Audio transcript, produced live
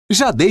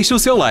Já deixe o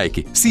seu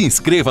like, se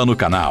inscreva no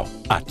canal,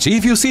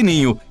 ative o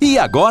sininho e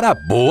agora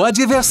boa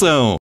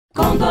diversão!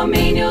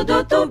 Condomínio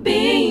do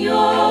Tubinho.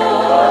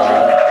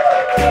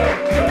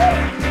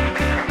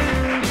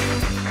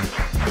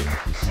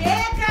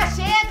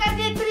 Chega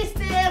de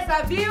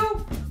tristeza,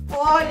 viu?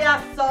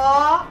 Olha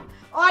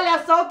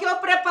só o que eu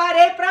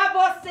preparei pra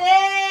vocês!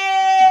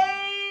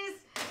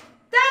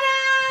 Tadã!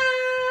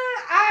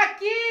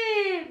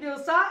 Aqui, viu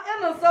só? Eu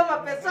não sou uma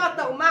pessoa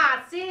tão má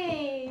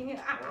assim.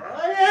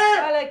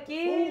 Olha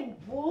aqui. Um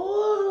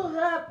burro,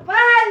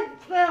 rapaz do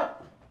céu!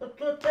 Eu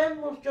tô até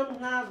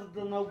emocionado,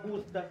 dona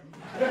Augusta.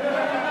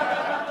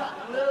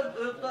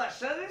 Eu tô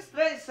achando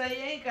estranho isso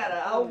aí, hein,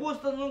 cara? A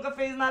Augusta nunca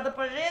fez nada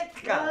pra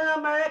gente, cara. Ah,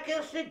 mas é que é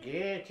o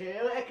seguinte,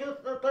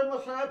 eu tô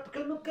emocionado porque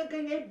eu nunca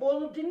ganhei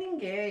bolo de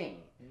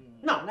ninguém.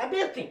 Não é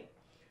bem assim.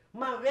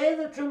 Uma vez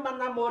eu tinha uma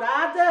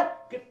namorada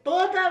que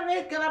toda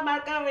vez que ela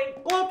marcava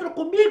encontro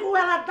comigo,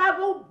 ela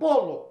dava um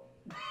bolo.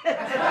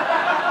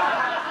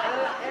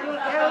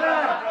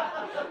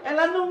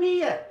 Ela não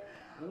ia.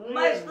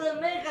 Mas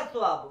também,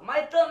 Catuaba,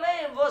 mas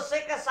também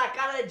você com essa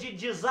cara de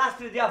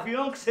desastre de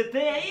avião que você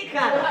tem aí,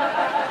 cara.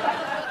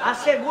 A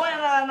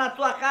cegonha na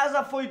tua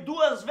casa foi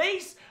 2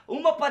 vezes,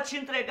 uma pra te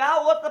entregar,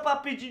 outra pra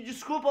pedir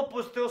desculpa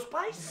pros teus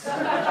pais.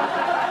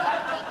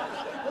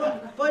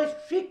 Pois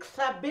fique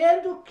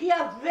sabendo que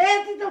às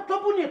vezes eu tô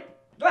bonito.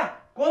 Ué,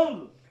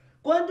 quando?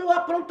 Quando eu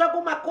apronto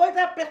alguma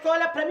coisa, a pessoa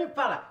olha pra mim e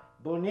fala: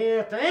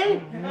 bonito,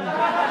 hein?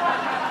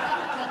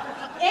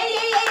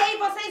 Ei,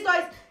 vocês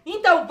dois!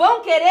 Então,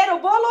 vão querer o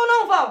bolo ou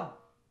não vão?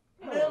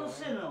 Eu não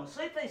sei não, isso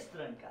aí tá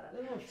estranho, cara.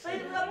 Isso aí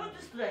tá muito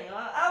estranho.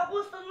 A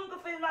Augusta nunca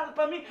fez nada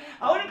pra mim.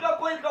 A única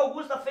coisa que a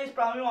Augusta fez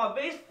pra mim uma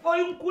vez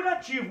foi um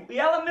curativo. E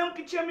ela mesmo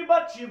que tinha me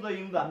batido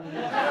ainda.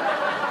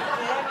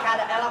 É,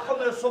 cara, ela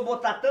começou a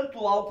botar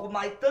tanto álcool,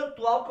 mas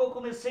tanto álcool que eu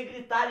comecei a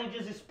gritar em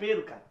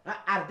desespero, cara.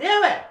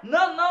 Ardeu, é?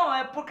 Não,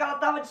 é porque ela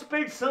tava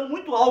desperdiçando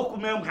muito álcool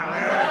mesmo, cara.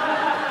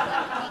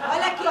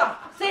 Olha aqui, ó.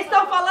 Vocês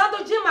estão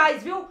falando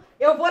demais, viu?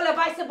 Eu vou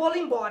levar esse bolo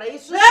embora,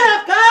 isso sim.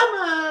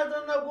 Calma,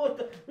 dona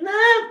Augusta.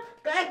 Não,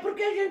 é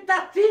porque a gente tá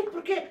assim,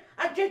 porque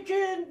a gente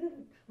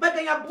vai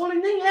ganhar bolo e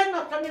nem é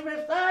nosso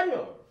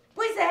aniversário.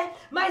 Pois é,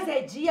 mas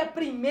é dia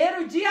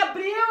 1º de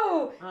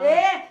abril.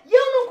 É, e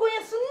eu não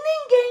conheço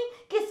ninguém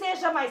que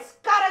seja mais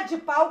cara de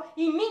pau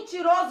e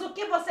mentiroso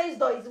que vocês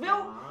dois,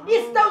 viu?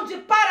 Estão de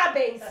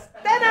parabéns.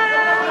 Tadã!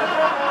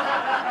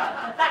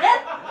 Tá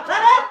vendo?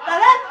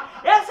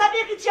 Eu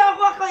sabia que tinha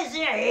alguma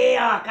coisinha aí,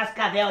 ó,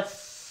 cascavel.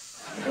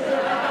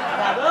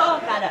 Tá bom,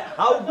 cara?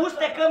 A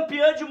Augusta é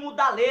campeã de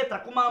mudar letra.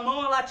 Com uma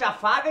mão ela te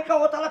afaga e com a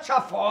outra ela te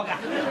afoga.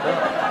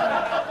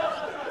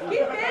 Que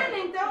pena,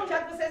 então,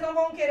 já que vocês não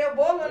vão querer o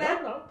bolo, né?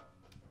 Não.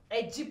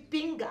 É de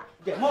pinga.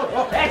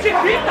 Demorou. É de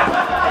pinga!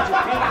 É de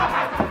pinga,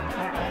 rapaz.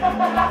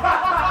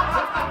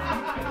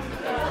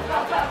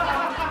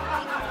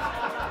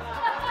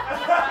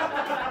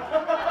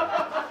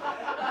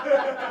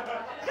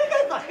 Que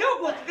é isso aqui,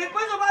 Augusta? Que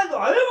coisa mais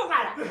horrível,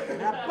 cara!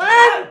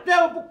 Rapaz,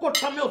 eu vou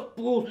cortar meus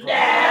pulsos.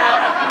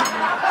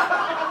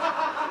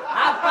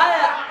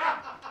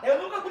 Rapaz,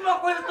 eu nunca comi uma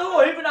coisa tão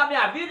horrível na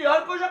minha vida e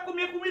olha que eu já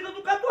comi a comida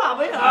do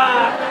Catuaba, hein?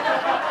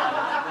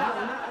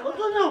 Ô,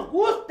 dona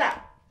Augusta,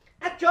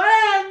 a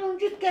senhora não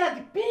disse que era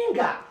de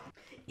pinga?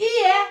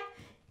 E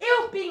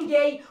eu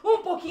pinguei um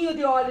pouquinho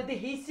de óleo de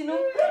rícino,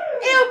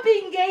 eu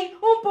pinguei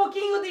um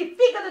pouquinho de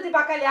fígado de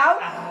bacalhau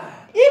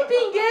e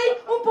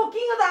pinguei um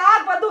pouquinho da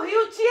água do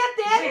rio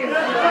Tietê.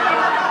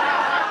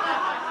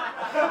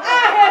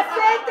 A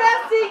receita é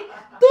assim,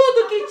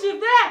 tudo que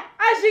tiver,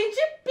 a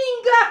gente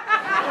pinga.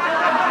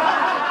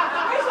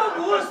 Mas,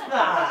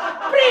 Augusta!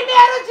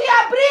 1º de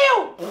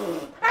abril!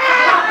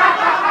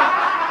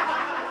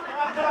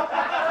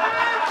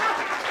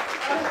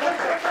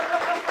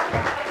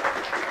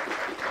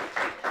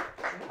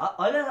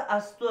 Olha a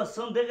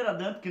situação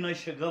degradante que nós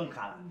chegamos,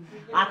 cara.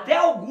 Até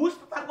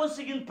Augusta tá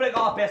conseguindo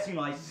pregar uma peça em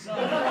nós.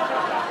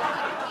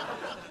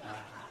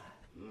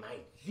 Mas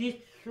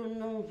isso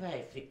não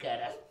vai ficar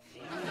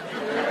assim.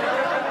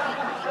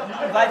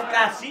 Não vai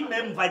ficar assim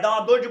mesmo, vai dar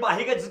uma dor de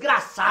barriga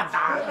desgraçada.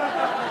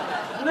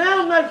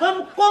 Não, nós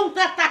vamos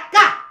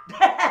contra-atacar.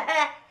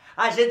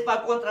 A gente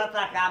vai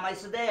contra-atacar, mas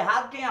se der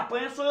errado, quem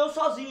apanha sou eu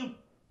sozinho.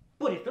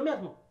 Por isso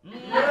mesmo.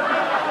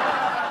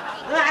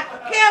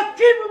 Aqui eu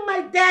tive uma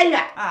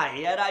ideia. Ah,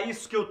 era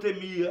isso que eu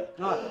temia.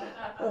 Nós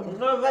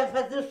vamos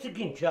fazer o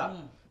seguinte, ó.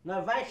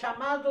 Nós vamos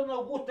chamar a dona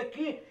Augusta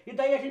aqui e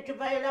daí a gente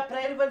vai olhar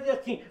pra ela e vai dizer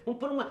assim,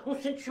 um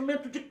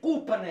sentimento de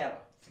culpa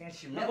nela.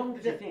 Sentimento Vamos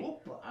dizer de assim,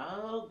 culpa?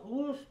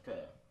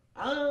 Augusta.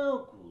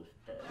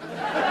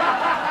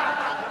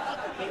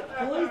 Que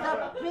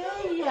coisa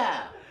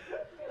feia.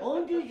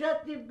 Onde já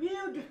te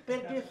viu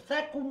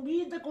desperdiçar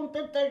comida com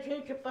tanta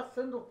gente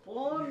passando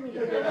fome?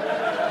 Você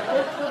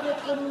poder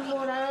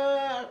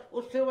comemorar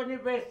o seu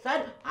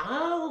aniversário?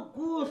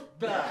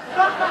 Augusta!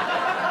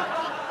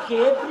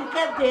 Que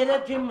brincadeira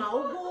de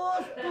mau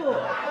gosto!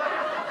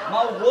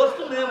 Mau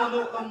gosto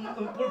mesmo,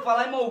 por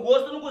falar em mau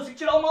gosto, eu não consigo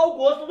tirar o mau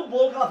gosto do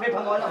bolo que ela fez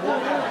pra nós na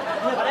boca.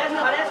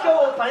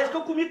 Parece que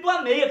eu comi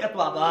tua meia,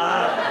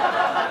 Catuaba.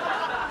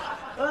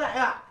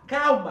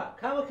 Calma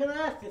que não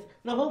é assim.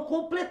 Nós vamos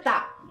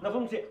completar. Nós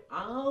vamos dizer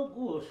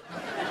Augusta.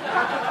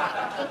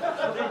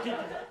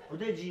 O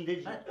dedinho.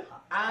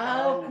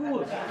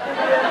 Augusta.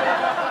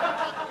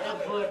 Eu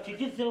vou te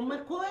dizer uma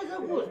coisa,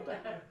 Augusta.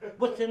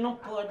 Você não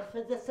pode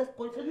fazer essas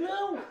coisas,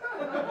 não.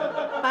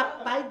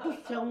 Papai do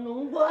céu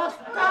não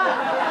gosta.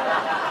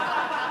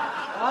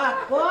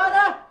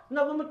 Agora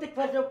nós vamos ter que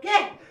fazer o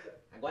quê?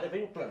 Agora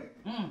vem o plano.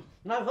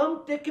 Nós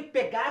vamos ter que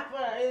pegar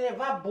para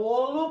levar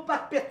bolo para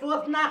as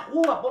pessoas na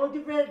rua, bolo de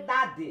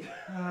verdade.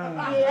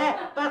 Que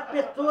é para as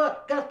pessoas,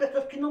 aquelas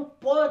pessoas que não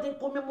podem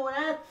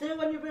comemorar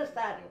seu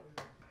aniversário.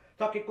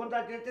 Só que quando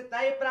a gente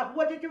sair pra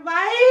rua, a gente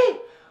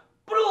vai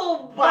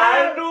Pro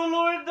bar do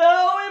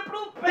Lourdão e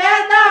pro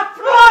pé da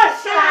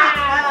frouxa!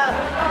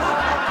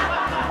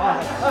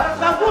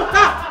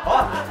 Augusta!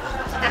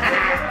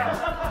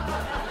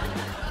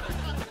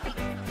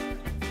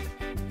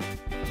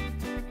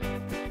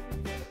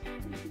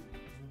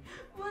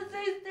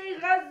 Vocês têm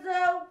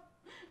razão.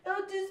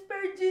 Eu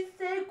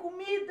desperdicei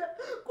comida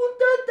com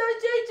tanta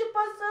gente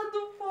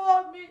passando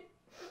fome.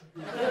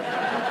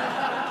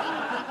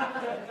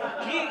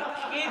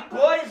 Que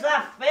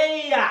coisa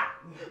feia!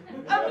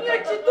 A minha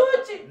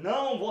atitude?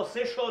 Não,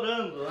 você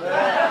chorando.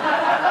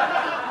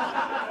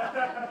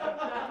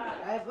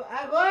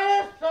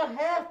 Agora só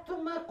resta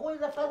uma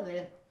coisa a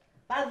fazer.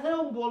 Fazer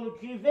um bolo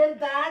de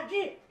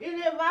verdade e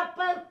levar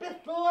para as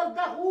pessoas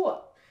da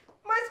rua.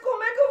 Mas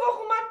como é que eu vou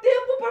arrumar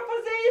tempo pra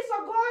fazer isso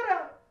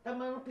agora? Tá,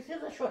 mas não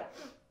precisa chorar,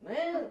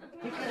 né?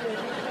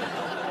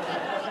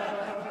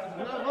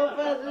 Nós vamos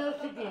fazer o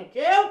seguinte,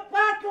 eu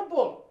faço o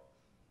bolo.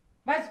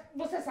 Mas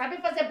você sabe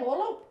fazer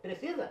bolo?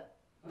 Precisa?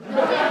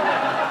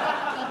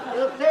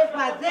 Eu sei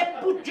fazer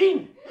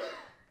pudim.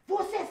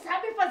 Você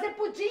sabe fazer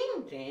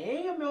pudim?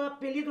 Sim, o meu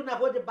apelido na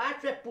rua de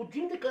baixo é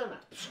pudim de cana.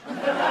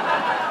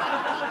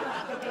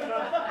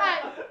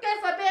 Ai,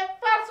 quer saber?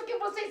 Faça o que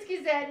vocês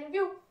quiserem,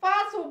 viu?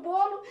 Faça o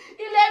bolo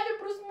e leve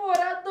pros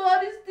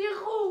moradores de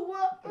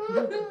rua.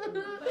 Eu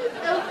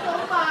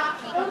sou má,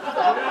 eu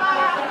sou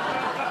má,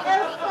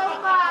 eu sou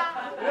má.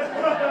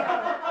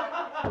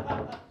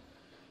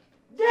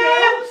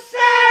 Deu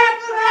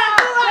certo,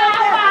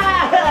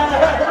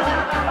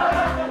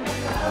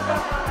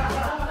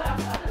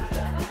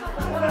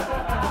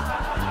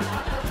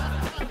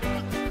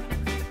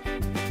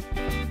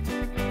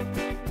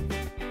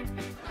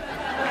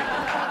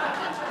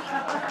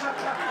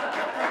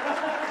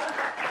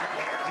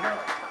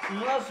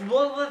 Nosso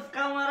bolo vai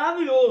ficar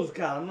maravilhoso,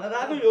 cara,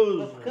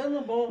 maravilhoso. Tá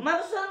ficando bom.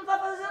 Mas você não tá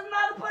fazendo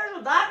nada pra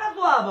ajudar,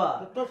 Catuaba.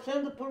 Eu tô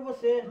sendo por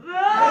você. Não!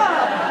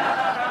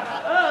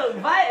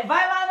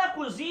 Vai lá na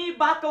cozinha e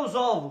bata os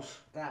ovos.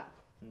 Tá.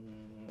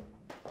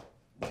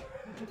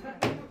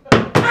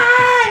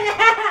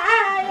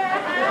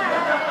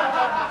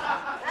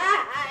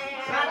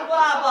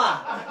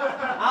 Catuaba,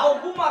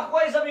 alguma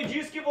coisa me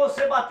diz que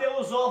você bateu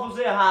os ovos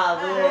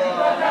errados.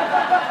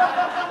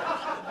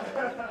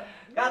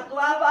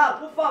 Catuaba,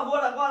 por favor,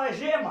 agora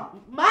gema.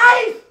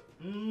 Mais!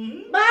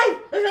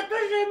 Eu já tô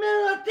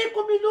gemendo há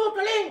 5 minutos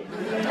ali!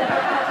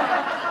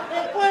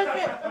 Depois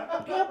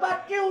que eu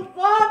bati os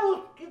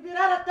ovos, que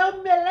viraram até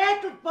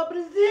omelete, os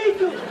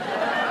pobrezinhos!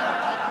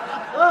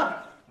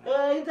 Eu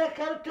ainda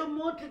quero ter um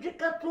monte de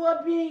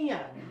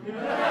catuabinha!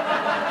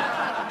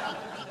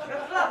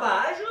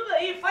 Catuaba, ajuda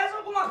aí, faz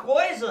alguma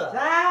coisa.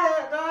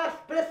 Tá, nós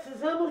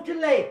precisamos de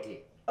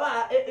leite!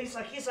 Ah, isso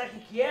aqui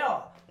que é,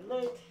 ó?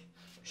 Leite.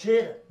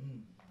 Cheira.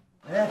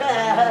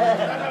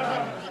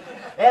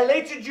 É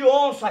leite de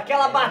onça,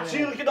 aquela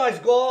batida que nós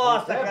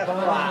gostamos,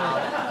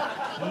 Catuaba.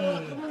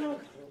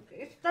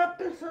 Eu estava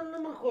pensando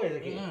numa coisa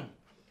aqui.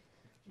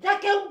 Já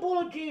que é um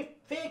bolo de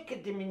fake,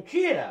 de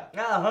mentira,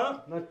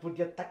 Aham. nós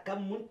podíamos tacar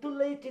muito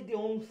leite de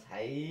onça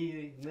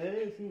aí,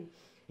 né? Assim,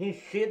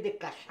 encher de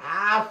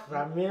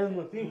cachaça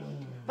mesmo, assim.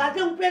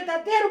 Fazer um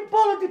verdadeiro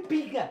bolo de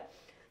pinga.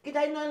 Que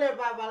daí nós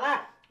levava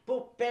lá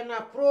pro pé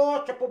na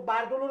frouxa, pro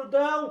bar do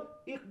Lourdão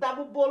e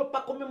dava o bolo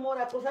pra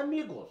comemorar com os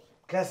amigos.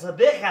 Quer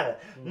saber, cara?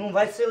 Não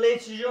vai ser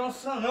leite de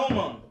onça não,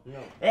 mano.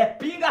 Não. É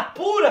pinga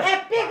pura. É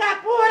pinga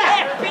pura!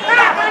 É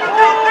pinga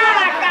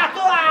pura,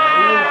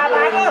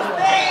 Catuaba!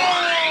 Gostei!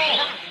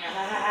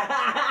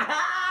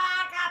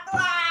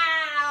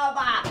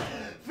 Catuaba!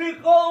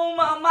 Ficou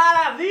uma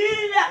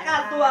maravilha,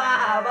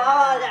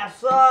 Catuaba! Olha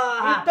só,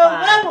 Então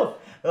rapaz.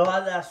 vamos!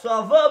 Olha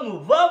só,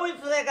 vamos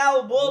entregar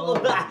o bolo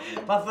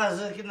pra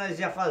fazer o que nós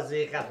ia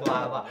fazer,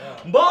 Catuaba.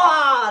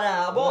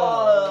 Bora!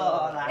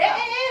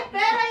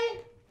 Pera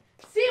aí.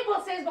 Se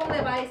vocês vão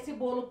levar esse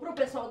bolo pro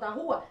pessoal da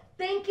rua,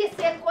 tem que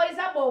ser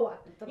coisa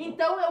boa.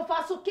 Então eu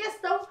faço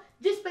questão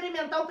de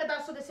experimentar um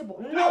pedaço desse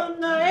bolo. Não,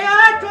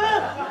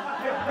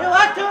 eu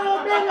acho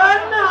melhor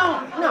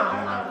não.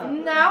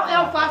 Não,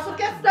 eu faço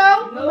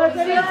questão. Mas Sim,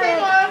 ele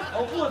senhor.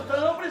 Augusta,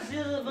 não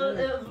precisa,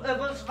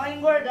 você vai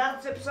engordar,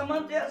 você precisa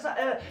manter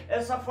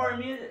essa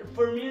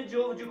forminha de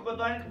ovo de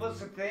codorna que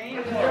você tem.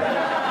 Me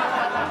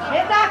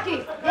dá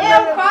aqui.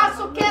 Eu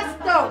faço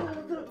questão.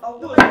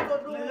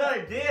 Melhor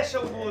deixa,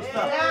 Augusta.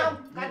 Não,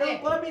 cadê? Não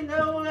come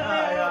não, né?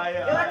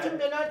 Eu acho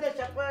melhor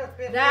deixar para as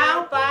pessoas.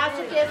 Não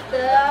faço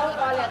questão,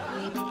 olha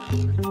aqui.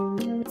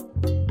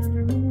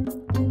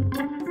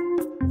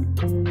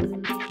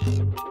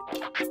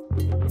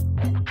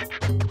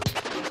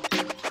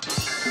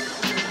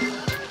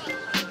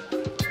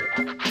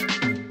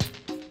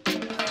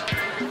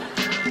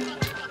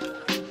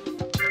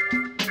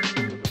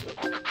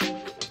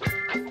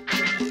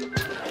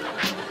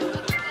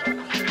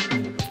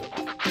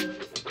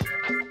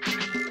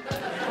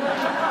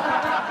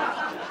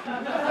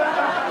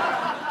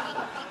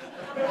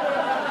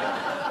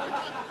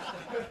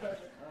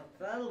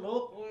 Tá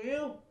louco,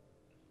 viu?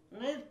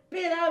 Não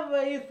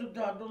esperava isso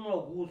da dona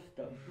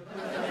Augusta.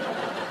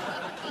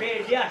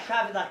 Perder a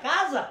chave da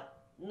casa?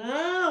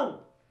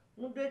 Não!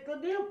 Não deixou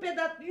nem um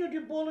pedacinho de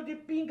bolo de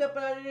pinga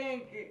pra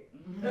gente.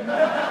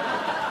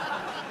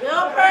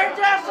 Eu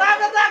perdi a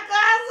chave da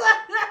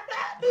casa!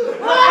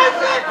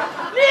 Hoje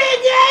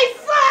ninguém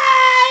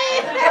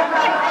sai!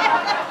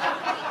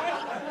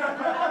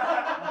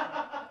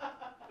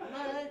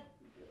 Mas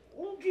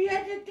um dia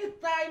a gente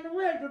sai,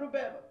 não é,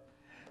 Jurubeba?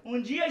 Um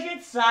dia a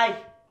gente sai,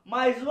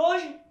 mas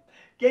hoje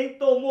quem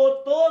tomou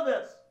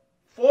todas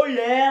foi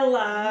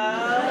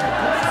ela.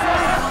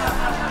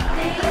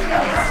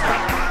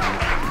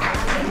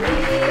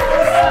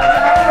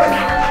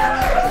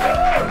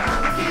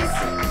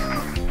 Isso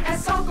é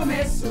só o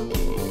começo.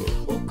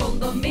 O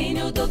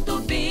condomínio do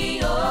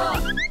Tubinho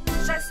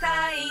já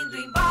está indo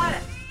embora.